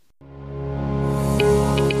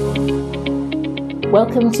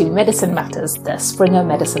Welcome to Medicine Matters, the Springer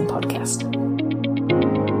Medicine podcast.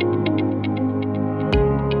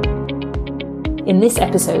 In this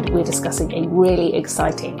episode, we're discussing a really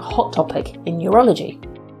exciting hot topic in neurology.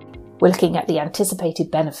 We're looking at the anticipated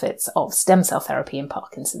benefits of stem cell therapy in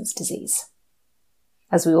Parkinson's disease.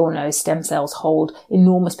 As we all know, stem cells hold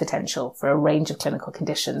enormous potential for a range of clinical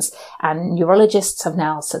conditions, and neurologists have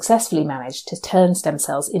now successfully managed to turn stem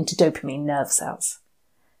cells into dopamine nerve cells.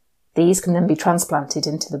 These can then be transplanted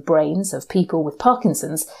into the brains of people with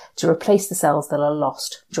Parkinson's to replace the cells that are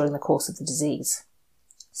lost during the course of the disease.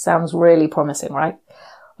 Sounds really promising, right?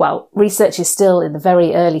 Well, research is still in the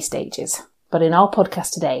very early stages, but in our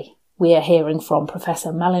podcast today, we are hearing from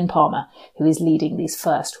Professor Malin Parmar, who is leading these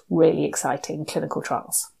first really exciting clinical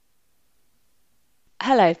trials.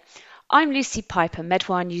 Hello, I'm Lucy Piper,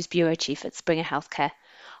 Medwire News Bureau Chief at Springer Healthcare.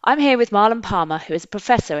 I'm here with Malin Parmar, who is a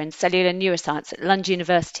professor in cellular neuroscience at Lund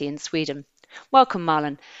University in Sweden. Welcome,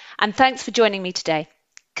 Malin, and thanks for joining me today.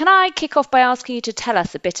 Can I kick off by asking you to tell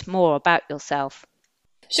us a bit more about yourself?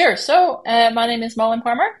 Sure. So my name is Malin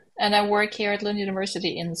Parmar, and I work here at Lund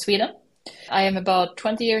University in Sweden. I am about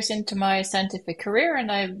 20 years into my scientific career,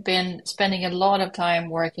 and I've been spending a lot of time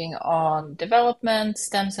working on development,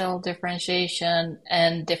 stem cell differentiation,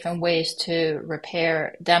 and different ways to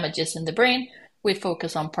repair damages in the brain with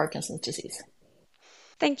focus on Parkinson's disease.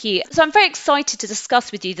 Thank you. So I'm very excited to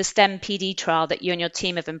discuss with you the STEM-PD trial that you and your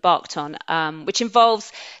team have embarked on, which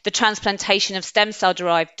involves the transplantation of stem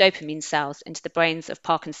cell-derived dopamine cells into the brains of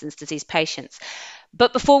Parkinson's disease patients.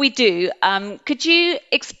 But before we do, could you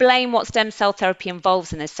explain what stem cell therapy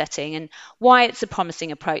involves in this setting and why it's a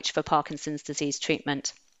promising approach for Parkinson's disease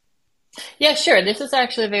treatment? Yeah, sure. This is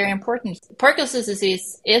actually very important. Parkinson's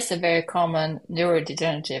disease is a very common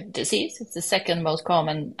neurodegenerative disease. It's the second most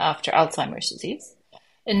common after Alzheimer's disease.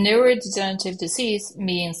 A neurodegenerative disease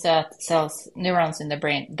means that neurons in the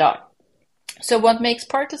brain die. So what makes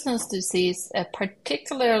Parkinson's disease a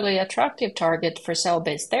particularly attractive target for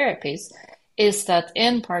cell-based therapies is that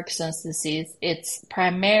in Parkinson's disease, it's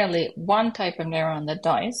primarily one type of neuron that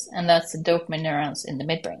dies, and that's the dopamine neurons in the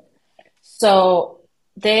midbrain. So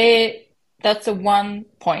that's the one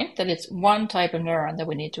point, that it's one type of neuron that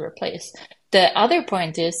we need to replace. The other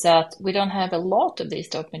point is that we don't have a lot of these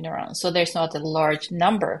dopamine neurons, so there's not a large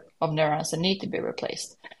number of neurons that need to be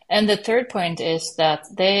replaced. And the third point is that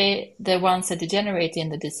the ones that degenerate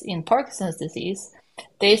in Parkinson's disease,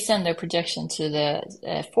 they send their projection to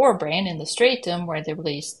the forebrain in the stratum where they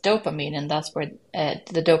release dopamine, and that's where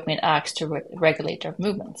the dopamine acts to regulate our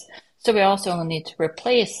movements. So we also only need to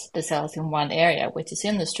replace the cells in one area, which is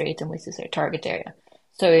in the stratum, which is our target area.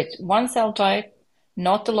 So it's one cell type,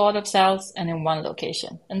 not a lot of cells, and in one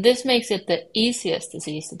location. And this makes it the easiest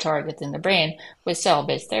disease to target in the brain with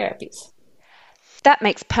cell-based therapies. That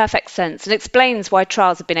makes perfect sense and explains why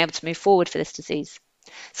trials have been able to move forward for this disease.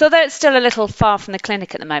 So although it's still a little far from the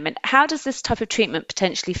clinic at the moment, how does this type of treatment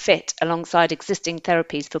potentially fit alongside existing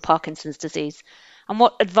therapies for Parkinson's disease? And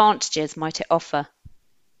what advantages might it offer?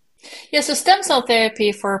 Yeah, so stem cell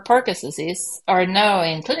therapy for Parkinson's disease are now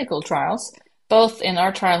in clinical trials, both in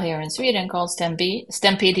our trial here in Sweden called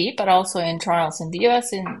STEM-PD, but also in trials in the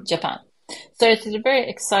US and Japan. So it's a very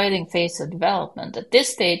exciting phase of development. At this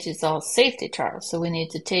stage, it's all safety trials, so we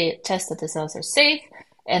need to test that the cells are safe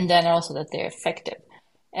and then also that they're effective.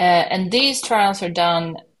 And these trials are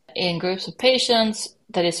done in groups of patients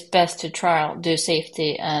that is best to do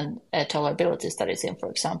safety and tolerability studies in,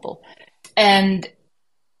 for example. And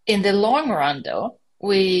in the long run, though,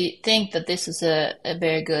 we think that this is a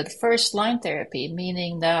very good first-line therapy,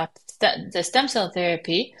 meaning that the stem cell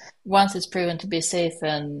therapy, once it's proven to be safe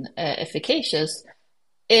and efficacious,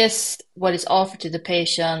 is what is offered to the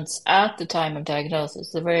patients at the time of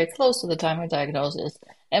diagnosis, so very close to the time of diagnosis,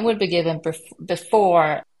 and would be given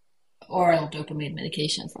before oral dopamine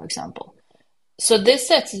medication, for example. So this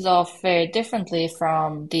sets it off very differently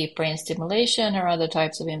from deep brain stimulation or other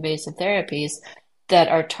types of invasive therapies that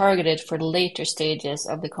are targeted for later stages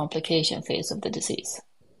of the complication phase of the disease.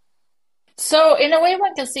 So in a way,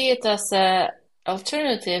 one can see it as an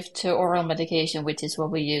alternative to oral medication, which is what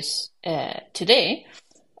we use today.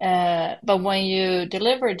 But when you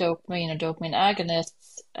deliver dopamine or dopamine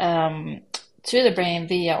agonists to the brain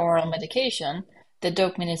via oral medication, the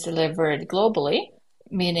dopamine is delivered globally,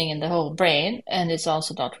 meaning in the whole brain, and it's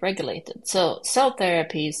also not regulated. So cell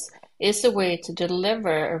therapies is a way to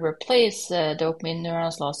deliver or replace dopamine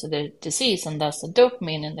neurons lost to the disease, and thus the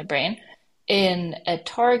dopamine in the brain, in a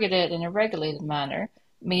targeted and a regulated manner,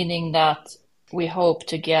 meaning that we hope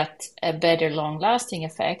to get a better long-lasting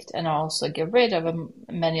effect and also get rid of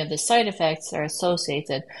many of the side effects that are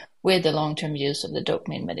associated with the long-term use of the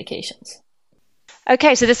dopamine medications.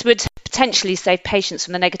 Okay, so this would potentially save patients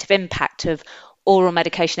from the negative impact of oral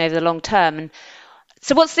medication over the long term. And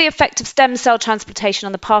so what's the effect of stem cell transplantation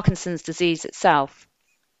on the Parkinson's disease itself?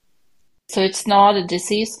 So it's not a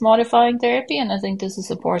disease-modifying therapy, and I think this is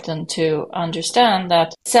important to understand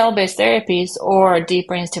that cell-based therapies or deep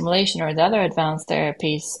brain stimulation or the other advanced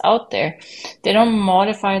therapies out there, they don't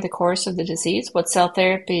modify the course of the disease. What cell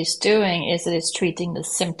therapy is doing is that it's treating the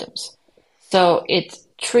symptoms. So it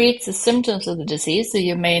treats the symptoms of the disease, so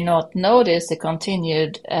you may not notice the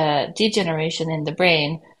continued degeneration in the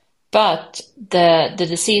brain, but the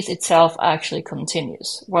disease itself actually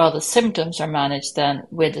continues, while the symptoms are managed then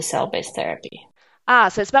with the cell-based therapy.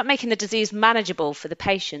 So it's about making the disease manageable for the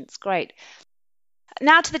patients. Great.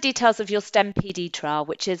 Now to the details of your STEM-PD trial,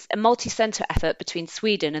 which is a multi-centre effort between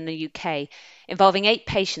Sweden and the UK, involving 8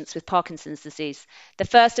 patients with Parkinson's disease, the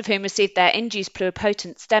first of whom received their induced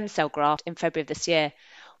pluripotent stem cell graft in February of this year.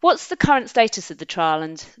 What's the current status of the trial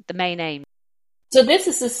and the main aim? So this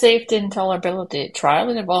is a safety and tolerability trial.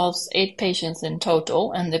 It involves 8 patients in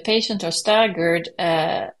total, and the patients are staggered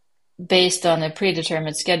based on a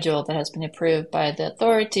predetermined schedule that has been approved by the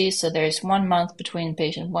authorities. So there's 1 month between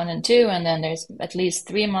patient 1 and 2, and then there's at least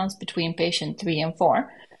 3 months between patient 3 and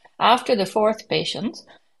 4. After the 4th patient,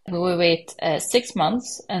 we will wait 6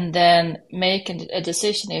 months and then make a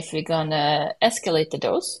decision if we're going to escalate the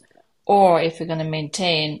dose or if we're going to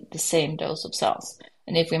maintain the same dose of cells.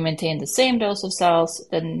 And if we maintain the same dose of cells,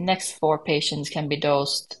 the next 4 patients can be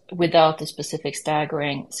dosed without a specific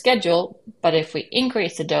staggering schedule. But if we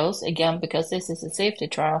increase the dose, again, because this is a safety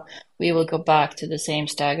trial, we will go back to the same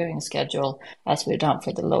staggering schedule as we've done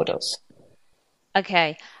for the low dose.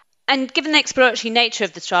 Okay. And given the exploratory nature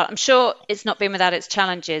of the trial, I'm sure it's not been without its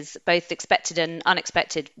challenges, both expected and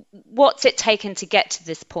unexpected. What's it taken to get to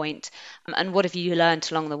this point, and what have you learned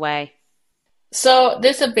along the way? So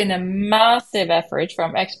this has been a massive effort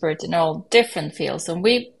from experts in all different fields, and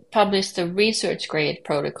we published the research-grade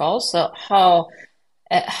protocol, so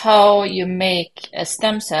how you make a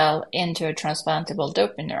stem cell into a transplantable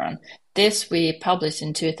dopamine neuron. This we published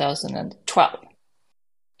in 2012.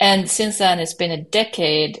 And since then, it's been a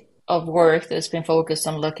decade of work that's been focused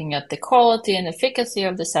on looking at the quality and efficacy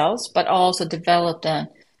of the cells, but also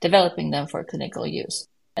developing them for clinical use.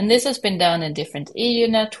 And this has been done in different EU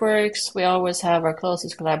networks. We always have our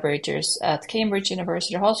closest collaborators at Cambridge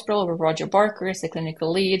University Hospital, where Roger Barker is the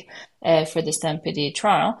clinical lead for the STEM-PD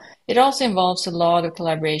trial. It also involves a lot of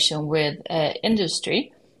collaboration with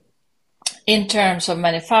industry in terms of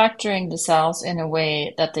manufacturing the cells in a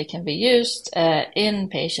way that they can be used in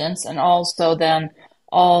patients, and also then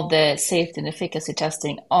all the safety and efficacy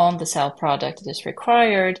testing on the cell product that is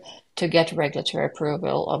required to get regulatory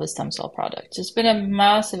approval of a stem cell product. It's been a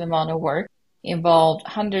massive amount of work, involved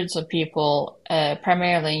hundreds of people,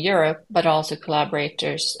 primarily in Europe, but also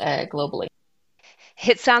collaborators globally.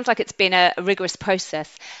 It sounds like it's been a rigorous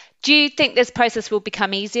process. Do you think this process will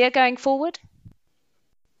become easier going forward?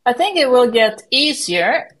 I think it will get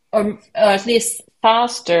easier, or at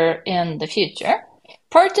faster in the future.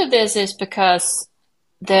 Part of this is because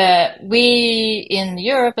we in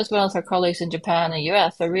Europe, as well as our colleagues in Japan and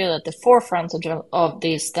US, are really at the forefront of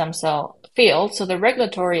these stem cell fields. So the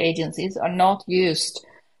regulatory agencies are not used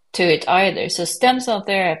to it either. So stem cell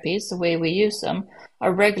therapies, the way we use them,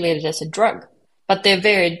 are regulated as a drug, but they're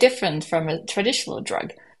very different from a traditional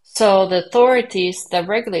drug. So the authorities that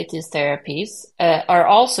regulate these therapies are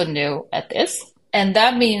also new at this. And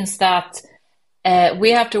that means that we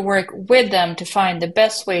have to work with them to find the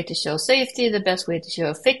best way to show safety, the best way to show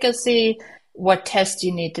efficacy, what tests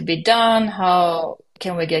you need to be done, how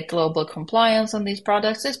can we get global compliance on these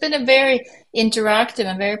products. It's been a very interactive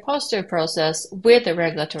and very positive process with the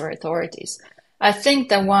regulatory authorities. I think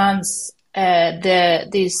that once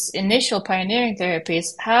these initial pioneering therapies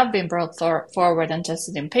have been brought forward and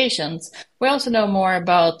tested in patients, we also know more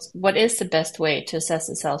about what is the best way to assess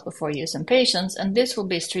the cells before use in patients, and this will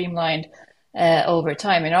be streamlined over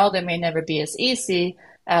time. And although it may never be as easy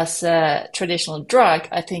as a traditional drug,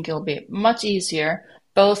 I think it will be much easier.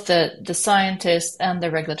 Both the scientists and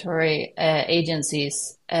the regulatory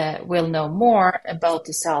agencies will know more about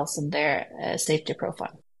the cells and their safety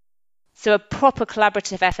profile. So a proper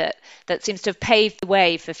collaborative effort that seems to have paved the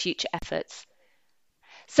way for future efforts.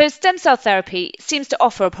 So stem cell therapy seems to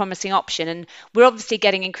offer a promising option, and we're obviously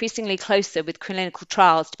getting increasingly closer with clinical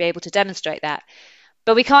trials to be able to demonstrate that.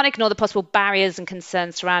 But we can't ignore the possible barriers and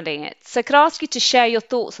concerns surrounding it. So could I ask you to share your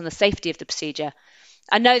thoughts on the safety of the procedure?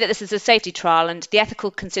 I know that this is a safety trial, and the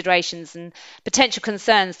ethical considerations and potential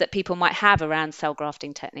concerns that people might have around cell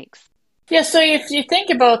grafting techniques. Yeah, so if you think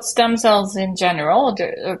about stem cells in general,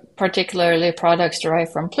 particularly products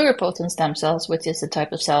derived from pluripotent stem cells, which is the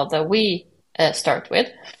type of cell that we start with,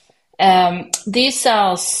 these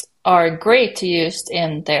cells are great to use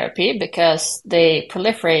in therapy because they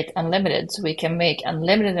proliferate unlimited. So we can make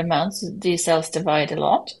unlimited amounts. These cells divide a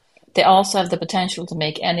lot. They also have the potential to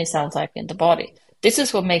make any cell type in the body. This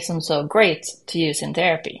is what makes them so great to use in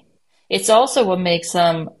therapy. It's also what makes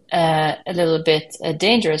them a little bit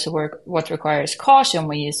dangerous, or what requires caution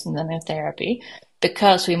when using them in therapy,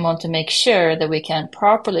 because we want to make sure that we can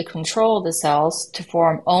properly control the cells to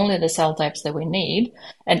form only the cell types that we need,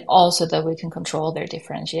 and also that we can control their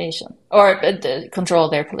differentiation or control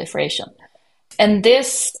their proliferation. And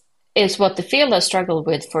this is what the field has struggled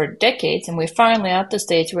with for decades, and we're finally at the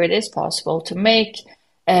stage where it is possible to make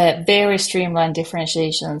very streamlined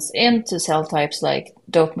differentiations into cell types like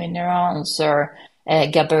dopamine neurons or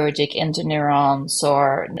GABAergic interneurons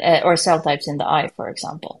or cell types in the eye, for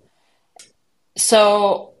example.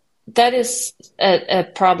 So that is a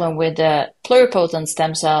problem with the pluripotent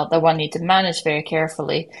stem cell that one needs to manage very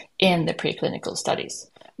carefully in the preclinical studies.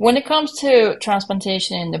 When it comes to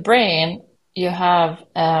transplantation in the brain, you have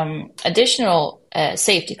additional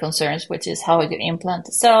safety concerns, which is how you implant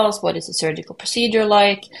the cells, what is the surgical procedure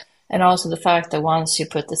like, and also the fact that once you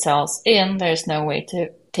put the cells in, there's no way to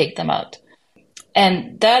take them out.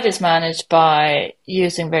 And that is managed by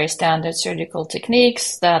using very standard surgical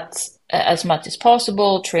techniques that, as much as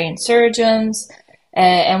possible, train surgeons.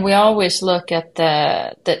 And we always look at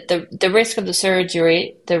the risk of the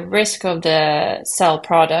surgery, the risk of the cell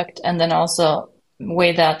product, and then also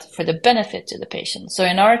weigh that for the benefit to the patient. So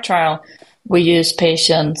in our trial, we use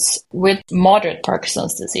patients with moderate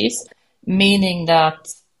Parkinson's disease, meaning that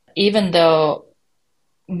even though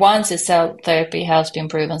once a cell therapy has been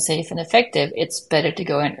proven safe and effective, it's better to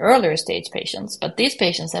go in earlier stage patients. But these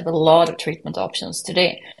patients have a lot of treatment options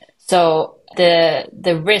today. So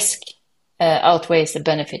the risk outweighs the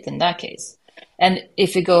benefit in that case. And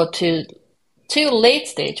if you go to late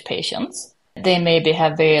stage patients, they maybe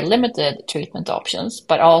have very limited treatment options,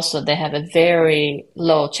 but also they have a very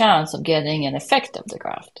low chance of getting an effect of the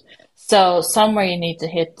graft. So somewhere you need to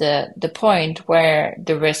hit the point where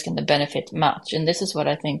the risk and the benefit match. And this is what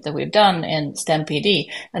I think that we've done in STEM-PD.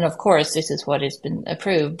 And of course, this is what has been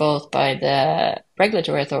approved both by the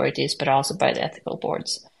regulatory authorities, but also by the ethical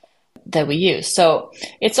boards that we use. So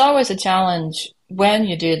it's always a challenge when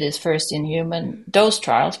you do this first in human dose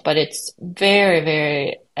trials, but it's very,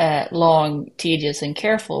 very long, tedious, and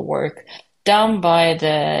careful work done by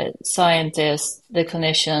the scientists, the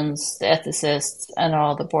clinicians, the ethicists, and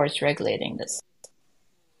all the boards regulating this.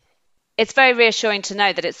 It's very reassuring to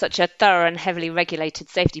know that it's such a thorough and heavily regulated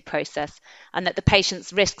safety process, and that the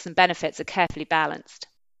patient's risks and benefits are carefully balanced.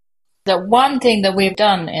 The one thing that we've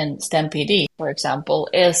done in STEM-PD, for example,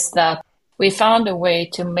 is that we found a way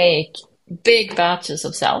to make big batches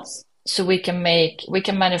of cells. So we can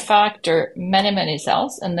manufacture many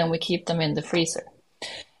cells, and then we keep them in the freezer.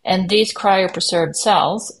 And these cryopreserved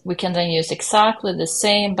cells, we can then use exactly the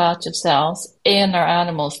same batch of cells in our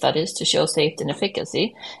animal studies to show safety and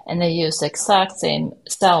efficacy, and they use the exact same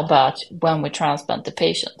cell batch when we transplant the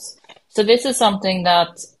patients. So this is something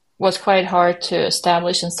that was quite hard to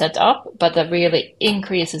establish and set up, but that really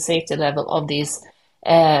increased the safety level of these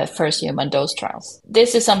first human dose trials.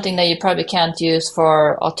 This is something that you probably can't use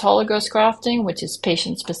for autologous grafting, which is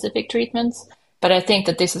patient-specific treatments. But I think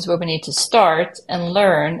that this is where we need to start and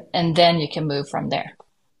learn, and then you can move from there.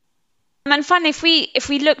 And finally, if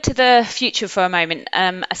we look to the future for a moment,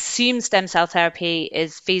 assume stem cell therapy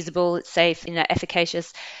is feasible, it's safe,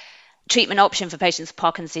 efficacious treatment option for patients with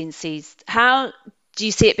Parkinson's disease. How do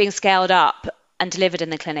you see it being scaled up and delivered in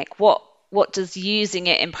the clinic? What does using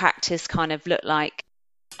it in practice kind of look like?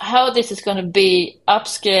 How this is going to be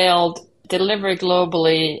upscaled, delivered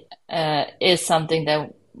globally, is something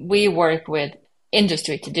that we work with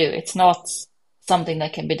industry to do. It's not something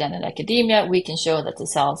that can be done in academia. We can show that the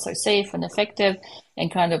cells are safe and effective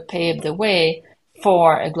and kind of pave the way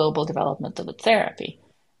for a global development of a therapy.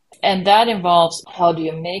 And that involves how do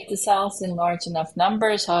you make the cells in large enough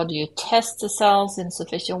numbers? How do you test the cells in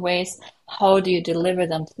sufficient ways? How do you deliver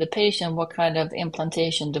them to the patient? What kind of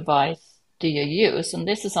implantation device do you use? And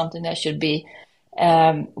this is something that should be,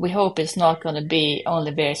 we hope it's not going to be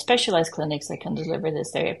only very specialized clinics that can deliver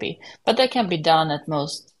this therapy, but that can be done at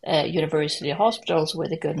most university hospitals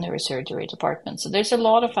with a good neurosurgery department. So there's a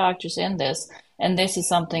lot of factors in this, and this is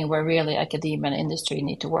something where really academia and industry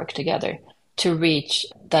need to work together to reach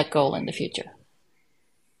that goal in the future.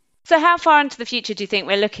 So how far into the future do you think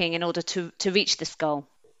we're looking in order to reach this goal?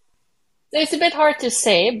 It's a bit hard to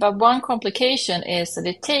say, but one complication is that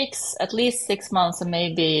it takes at least 6 months and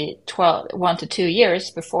maybe 1 to 2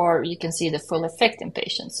 years before you can see the full effect in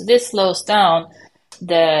patients. So this slows down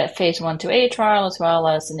the phase 1/2A trial as well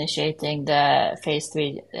as initiating the phase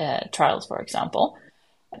 3 trials, for example.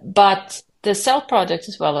 But the cell product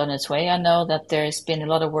is well on its way. I know that there's been a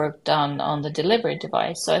lot of work done on the delivery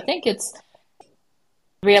device. So I think it's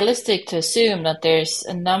realistic to assume that there's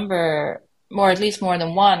a number, at least more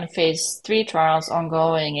than one phase 3 trials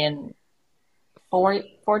ongoing in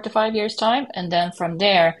 4 to 5 years' time. And then from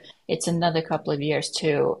there, it's another couple of years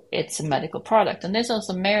to it's a medical product. And this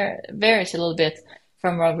also varies a little bit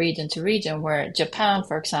from region to region, where Japan,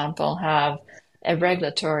 for example, have a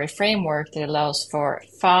regulatory framework that allows for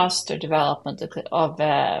faster development of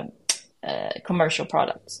commercial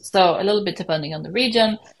products. So a little bit depending on the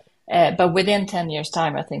region, but within 10 years'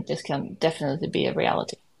 time, I think this can definitely be a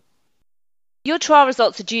reality. Your trial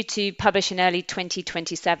results are due to publish in early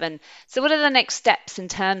 2027. So what are the next steps in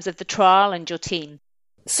terms of the trial and your team?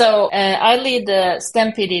 So I lead the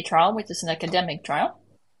STEM-PD trial, which is an academic trial.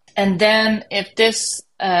 And then if this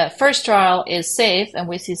first trial is safe and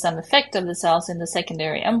we see some effect of the cells in the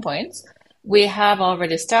secondary endpoints, we have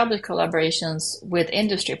already established collaborations with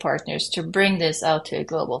industry partners to bring this out to a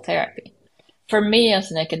global therapy. For me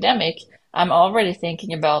as an academic, I'm already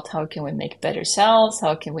thinking about how can we make better cells,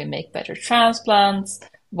 how can we make better transplants,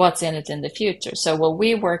 what's in it in the future. So what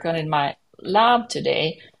we work on in my lab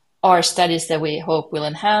today are studies that we hope will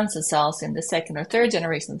enhance the cells in the second or third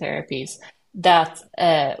generation therapies that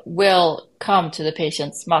will come to the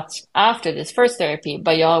patients much after this first therapy,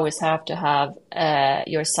 but you always have to have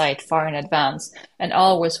your sight far in advance and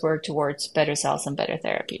always work towards better cells and better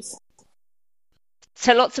therapies.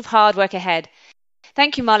 So lots of hard work ahead.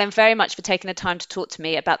 Thank you, Malin, very much for taking the time to talk to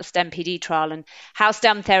me about the STEM-PD trial and how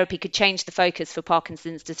STEM therapy could change the focus for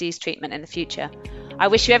Parkinson's disease treatment in the future. I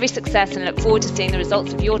wish you every success and look forward to seeing the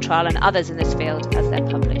results of your trial and others in this field as they're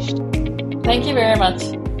published. Thank you very much.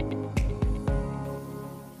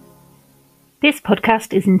 This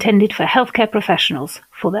podcast is intended for healthcare professionals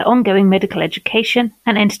for their ongoing medical education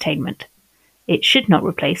and entertainment. It should not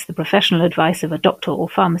replace the professional advice of a doctor or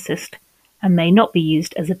pharmacist, and may not be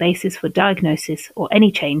used as a basis for diagnosis or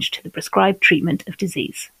any change to the prescribed treatment of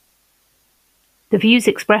disease. The views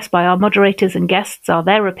expressed by our moderators and guests are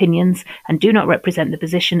their opinions and do not represent the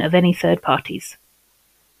position of any third parties.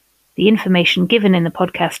 The information given in the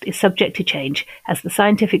podcast is subject to change as the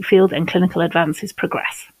scientific field and clinical advances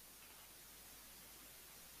progress.